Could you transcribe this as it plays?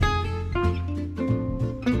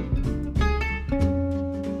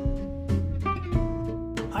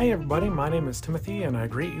Hi everybody, my name is Timothy and I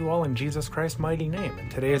greet you all in Jesus Christ's mighty name. In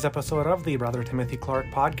today's episode of the Brother Timothy Clark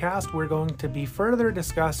podcast, we're going to be further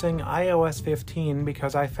discussing iOS 15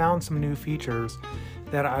 because I found some new features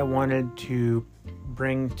that I wanted to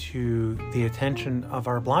bring to the attention of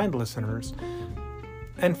our blind listeners.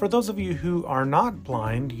 And for those of you who are not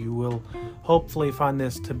blind, you will hopefully find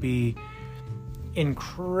this to be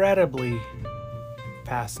incredibly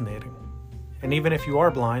fascinating. And even if you are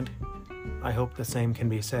blind, I hope the same can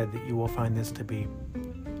be said, that you will find this to be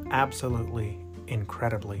absolutely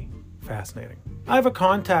incredibly fascinating. I have a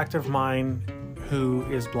contact of mine who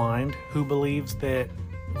is blind who believes that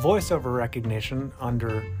voiceover recognition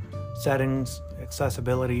under settings,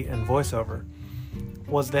 accessibility, and voiceover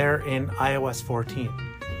was there in iOS 14.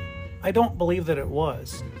 I don't believe that it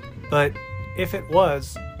was, but if it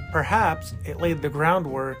was, perhaps it laid the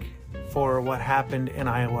groundwork for what happened in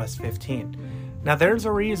iOS 15. Now, there's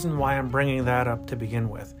a reason why I'm bringing that up to begin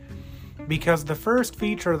with, because the first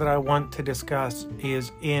feature that I want to discuss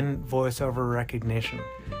is in voiceover recognition.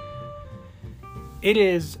 It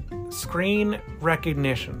is screen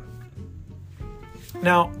recognition.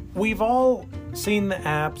 Now, we've all seen the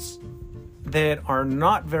apps that are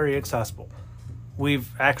not very accessible. We've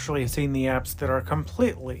actually seen the apps that are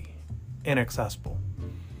completely inaccessible.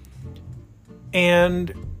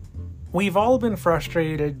 And we've all been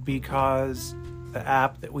frustrated because the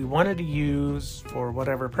app that we wanted to use for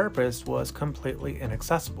whatever purpose was completely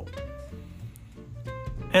inaccessible.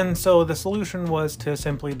 And so the solution was to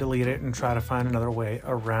simply delete it and try to find another way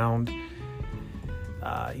around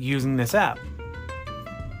using this app.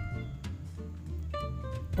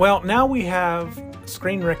 Well, now we have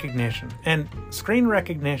screen recognition, and screen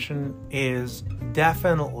recognition is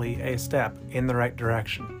definitely a step in the right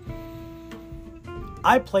direction.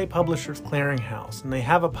 I play Publishers Clearinghouse, and they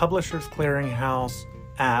have a Publishers Clearinghouse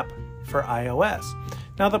app for iOS.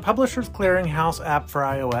 Now, the Publishers Clearinghouse app for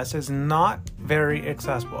iOS is not very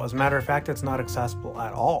accessible. As a matter of fact, it's not accessible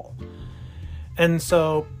at all. And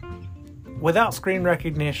so, without screen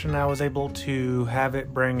recognition, I was able to have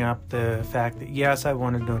it bring up the fact that, yes, I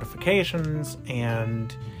wanted notifications,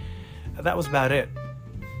 and that was about it.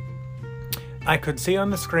 I could see on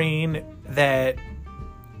the screen that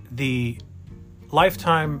the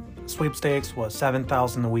lifetime sweepstakes was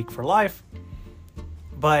 $7,000 a week for life,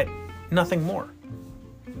 but nothing more.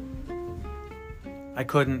 I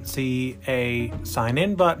couldn't see a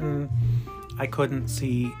sign-in button. I couldn't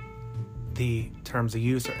see the terms of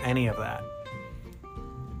use or any of that.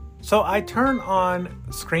 So I turn on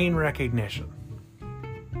screen recognition.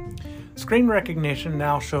 Screen recognition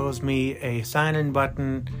now shows me a sign-in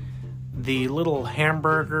button, the little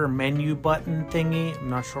hamburger menu button thingy. I'm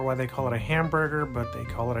not sure why they call it a hamburger, but they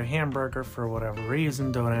call it a hamburger for whatever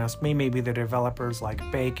reason. Don't ask me. Maybe the developers like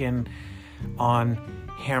bacon on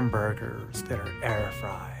hamburgers that are air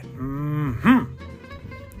fried.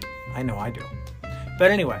 I know I do.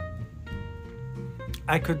 But anyway,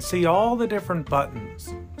 I could see all the different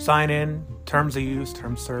buttons. Sign in, terms of use,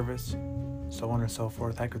 terms of service, so on and so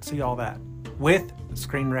forth. I could see all that with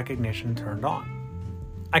screen recognition turned on.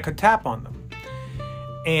 I could tap on them,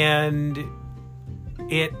 and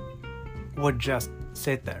it would just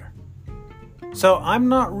sit there. So I'm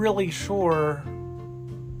not really sure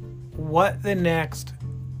what the next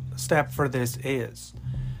step for this is.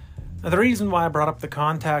 Now, the reason why I brought up the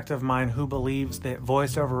contact of mine who believes that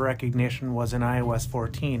voiceover recognition was in iOS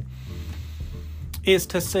 14 is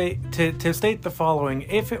to state the following.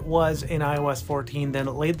 If it was in iOS 14, then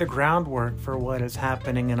it laid the groundwork for what is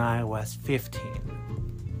happening in iOS 15.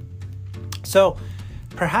 So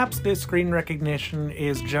perhaps this screen recognition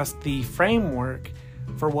is just the framework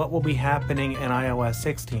for what will be happening in iOS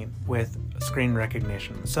 16 with screen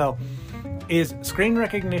recognition. So is screen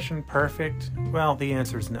recognition perfect? Well, the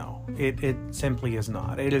answer is no. It simply is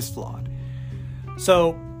not. It is flawed.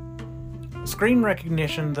 So screen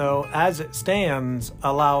recognition, though, as it stands,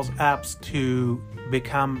 allows apps to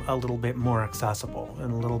become a little bit more accessible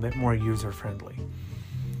and a little bit more user-friendly.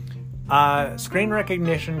 Screen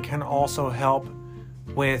recognition can also help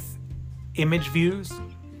with image views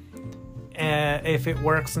if it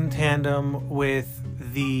works in tandem with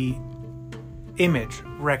the image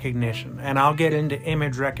recognition. And I'll get into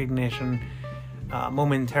image recognition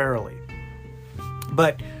momentarily.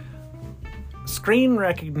 But screen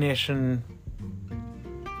recognition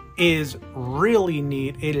is really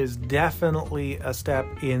neat. It is definitely a step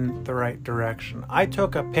in the right direction. I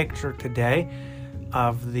took a picture today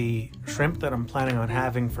of the shrimp that I'm planning on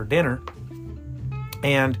having for dinner,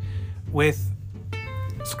 and with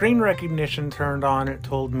screen recognition turned on, it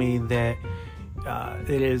told me that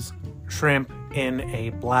it is shrimp in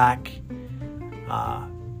a black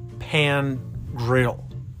pan grill.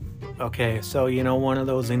 Okay, so one of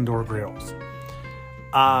those indoor grills.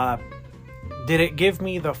 Did it give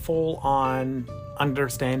me the full-on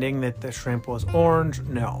understanding that the shrimp was orange?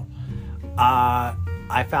 No.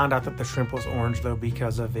 I found out that the shrimp was orange, though,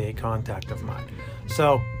 because of a contact of mine.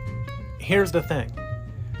 So, here's the thing.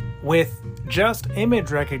 With just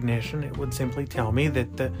image recognition, it would simply tell me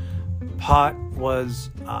that the pot was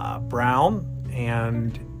brown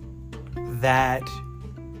and that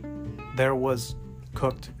there was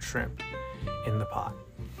cooked shrimp in the pot.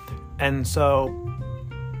 And so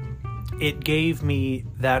it gave me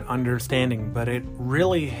that understanding, but it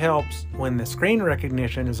really helps when the screen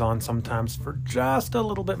recognition is on sometimes for just a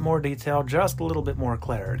little bit more detail, just a little bit more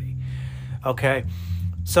clarity. Okay,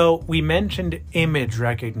 so we mentioned image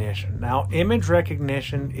recognition. Now, image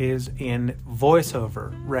recognition is in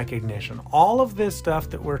voiceover recognition. All of this stuff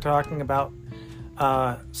that we're talking about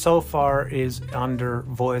so far is under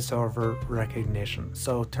voiceover recognition.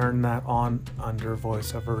 So turn that on under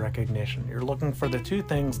voiceover recognition. You're looking for the two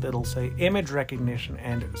things that'll say image recognition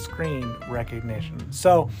and screen recognition.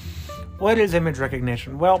 So what is image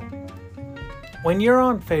recognition? Well, when you're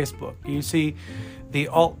on Facebook, you see the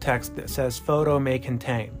alt text that says photo may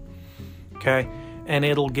contain. Okay? And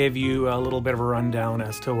it'll give you a little bit of a rundown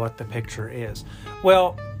as to what the picture is.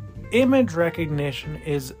 Well, image recognition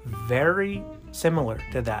is very similar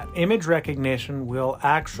to that. Image recognition will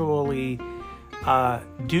actually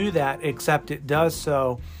do that, except it does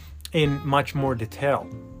so in much more detail.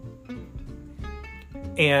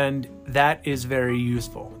 And that is very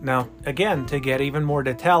useful. Now, again, to get even more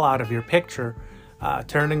detail out of your picture,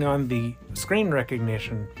 turning on the screen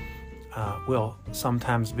recognition will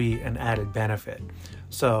sometimes be an added benefit.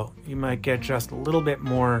 So you might get just a little bit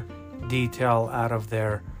more detail out of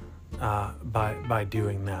there by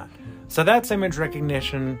doing that. So that's image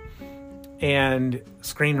recognition and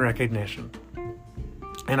screen recognition.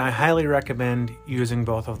 And I highly recommend using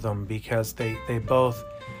both of them because they both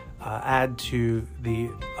add to the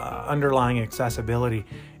underlying accessibility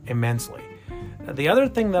immensely. The other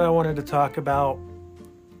thing that I wanted to talk about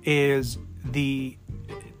is the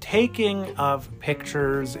taking of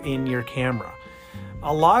pictures in your camera.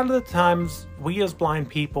 A lot of the times we as blind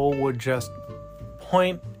people would just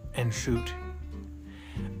point and shoot.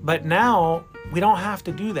 But now we don't have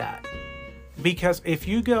to do that, because if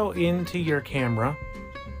you go into your camera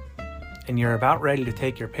and you're about ready to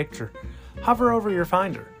take your picture, hover over your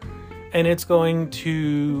finder and it's going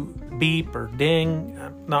to beep or ding.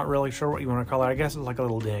 I'm not really sure what you want to call it. I guess it's like a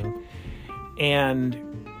little ding.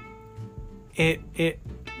 And it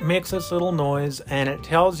makes this little noise and it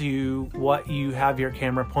tells you what you have your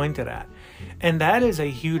camera pointed at. And that is a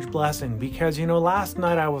huge blessing because, last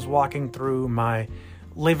night I was walking through my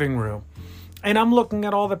living room and I'm looking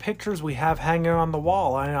at all the pictures we have hanging on the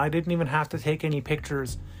wall. I didn't even have to take any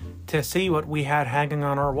pictures to see what we had hanging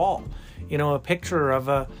on our wall. A picture of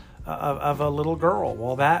a little girl.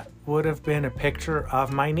 Well, that would have been a picture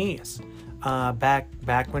of my niece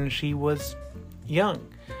back when she was young.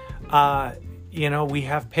 We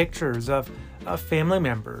have pictures of family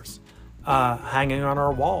members hanging on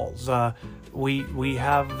our walls. We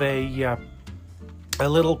have a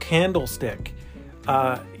little candlestick.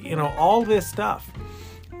 All this stuff.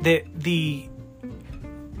 The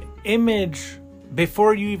image,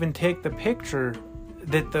 before you even take the picture,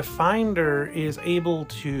 that the finder is able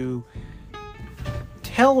to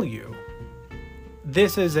tell you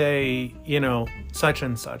this is a, such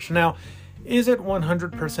and such. Now, is it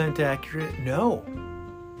 100% accurate? No.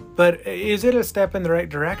 But is it a step in the right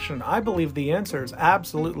direction? I believe the answer is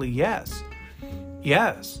absolutely yes.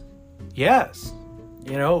 Yes. Yes.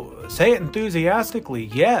 Say it enthusiastically.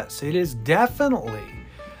 Yes, it is definitely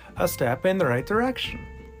a step in the right direction.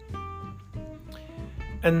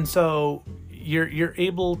 And so you're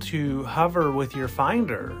able to hover with your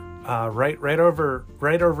finder right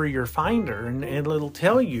over your finder, and it'll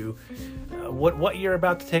tell you what you're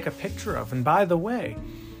about to take a picture of. And by the way,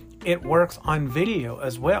 it works on video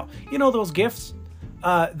as well. Those GIFs,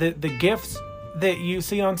 the GIFs that you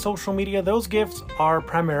see on social media, those GIFs are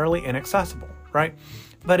primarily inaccessible, right?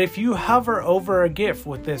 But if you hover over a GIF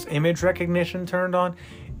with this image recognition turned on,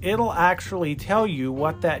 it'll actually tell you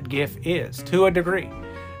what that GIF is to a degree.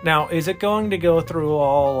 Now, is it going to go through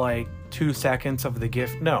all 2 seconds of the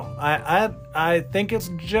GIF? No, I think it's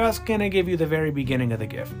just going to give you the very beginning of the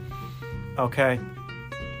GIF. Okay,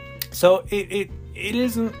 so it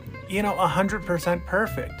isn't 100%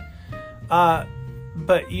 perfect.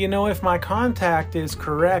 But if my contact is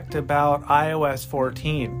correct about iOS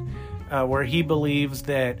 14, where he believes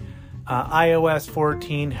that iOS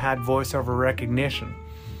 14 had voiceover recognition,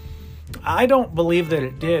 I don't believe that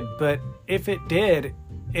it did, but if it did,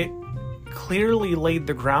 it clearly laid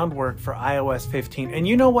the groundwork for iOS 15. And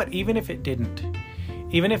you know what? Even if it didn't,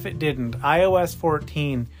 iOS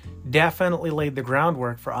 14 definitely laid the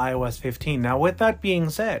groundwork for iOS 15. Now, with that being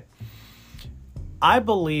said, I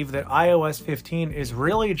believe that iOS 15 is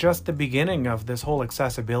really just the beginning of this whole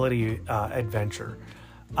accessibility adventure.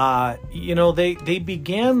 They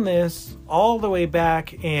began this all the way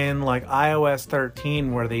back in like iOS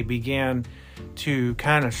 13, where they began to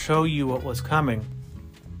kind of show you what was coming.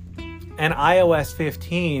 And iOS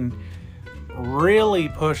 15 really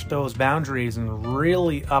pushed those boundaries and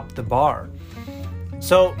really upped the bar.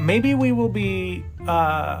 So maybe we will be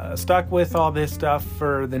stuck with all this stuff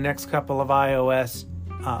for the next couple of iOS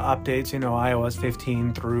updates, iOS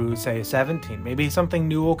 15 through, say, 17. Maybe something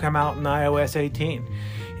new will come out in iOS 18.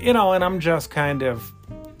 And I'm just kind of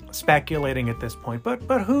speculating at this point, but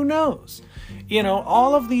who knows?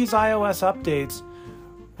 All of these iOS updates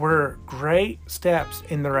were great steps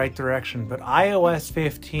in the right direction, but iOS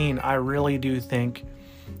 15, I really do think,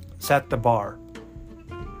 set the bar.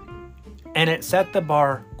 And it set the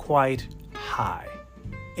bar quite high.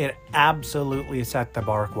 It absolutely set the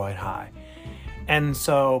bar quite high. And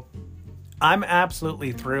so I'm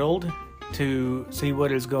absolutely thrilled to see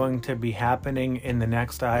what is going to be happening in the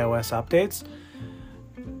next iOS updates.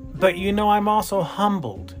 But I'm also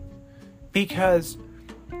humbled because,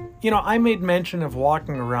 I made mention of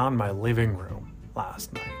walking around my living room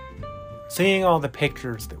last night, seeing all the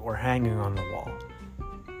pictures that were hanging on the wall.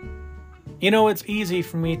 It's easy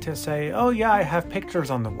for me to say, oh yeah, I have pictures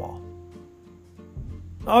on the wall.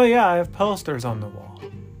 Oh yeah, I have posters on the wall.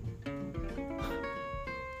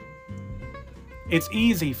 It's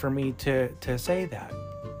easy for me to say that.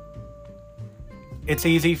 It's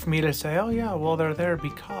easy for me to say, oh yeah, well they're there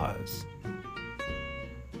because.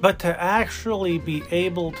 But to actually be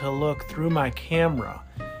able to look through my camera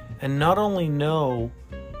and not only know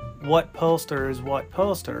what poster is what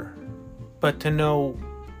poster, but to know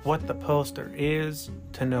what the poster is,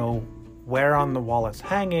 to know where on the wall it's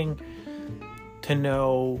hanging, to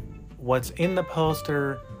know what's in the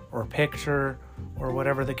poster or picture or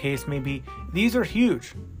whatever the case may be. These are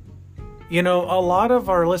huge. A lot of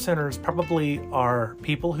our listeners probably are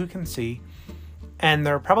people who can see, and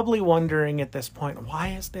they're probably wondering at this point, why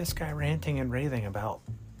is this guy ranting and raving about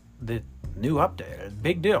the new update? It's a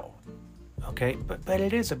big deal. Okay, but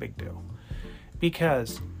it is a big deal.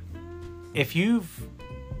 Because if you've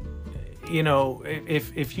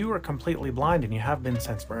if you are completely blind, and you have been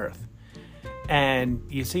since birth, and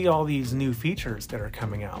you see all these new features that are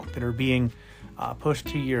coming out, that are being pushed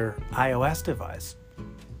to your iOS device,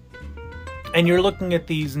 and you're looking at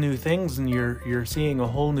these new things and you're seeing a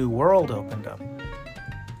whole new world opened up,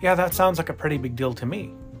 yeah, that sounds like a pretty big deal to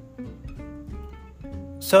me.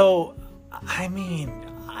 So,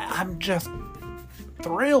 I'm just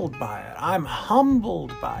thrilled by it. I'm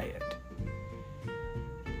humbled by it.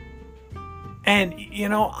 And,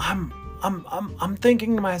 I'm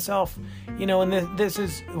thinking to myself, and this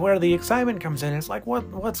is where the excitement comes in. It's like,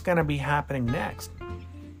 what's going to be happening next?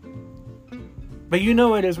 But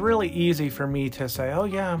it is really easy for me to say, oh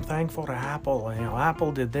yeah, I'm thankful to Apple.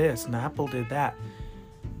 Apple did this and Apple did that.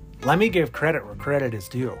 Let me give credit where credit is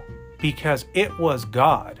due. Because it was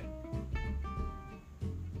God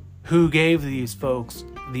who gave these folks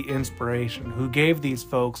the inspiration, who gave these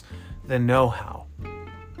folks the know-how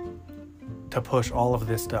to push all of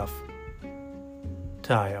this stuff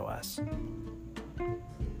to iOS.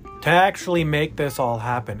 To actually make this all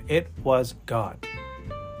happen, it was God.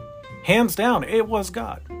 Hands down, it was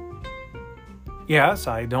God. Yes,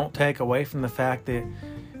 I don't take away from the fact that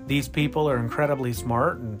these people are incredibly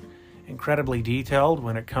smart and incredibly detailed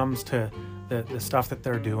when it comes to the stuff that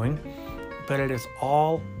they're doing, but it is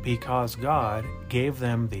all because God gave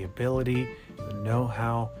them the ability, the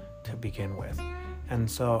know-how to begin with. And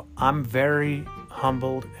so I'm very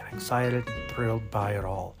humbled and excited and thrilled by it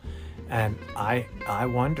all. And I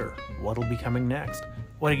wonder what'll be coming next.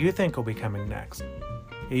 What do you think will be coming next?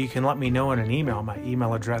 You can let me know in an email. My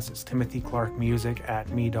email address is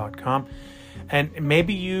timothyclarkmusic@me.com. And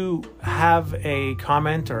maybe you have a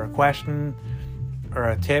comment or a question or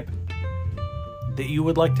a tip that you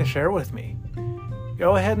would like to share with me.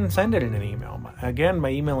 Go ahead and send it in an email. Again, my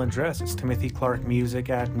email address is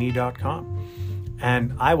timothyclarkmusic@me.com.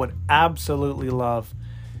 And I would absolutely love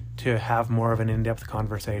to have more of an in-depth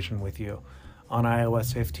conversation with you on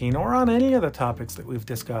iOS 15 or on any of the topics that we've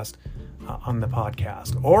discussed on the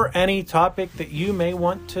podcast, or any topic that you may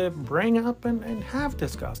want to bring up and have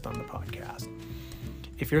discussed on the podcast.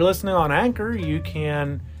 If you're listening on Anchor, you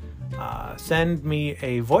can send me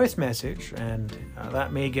a voice message, and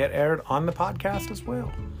that may get aired on the podcast as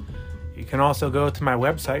well. You can also go to my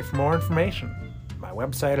website for more information. My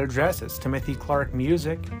website address is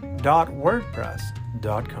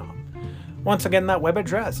timothyclarkmusic.wordpress.com. Once again, that web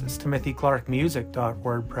address is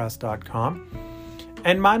timothyclarkmusic.wordpress.com.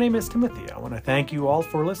 And my name is Timothy. I want to thank you all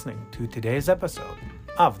for listening to today's episode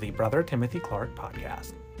of the Brother Timothy Clark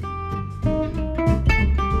Podcast.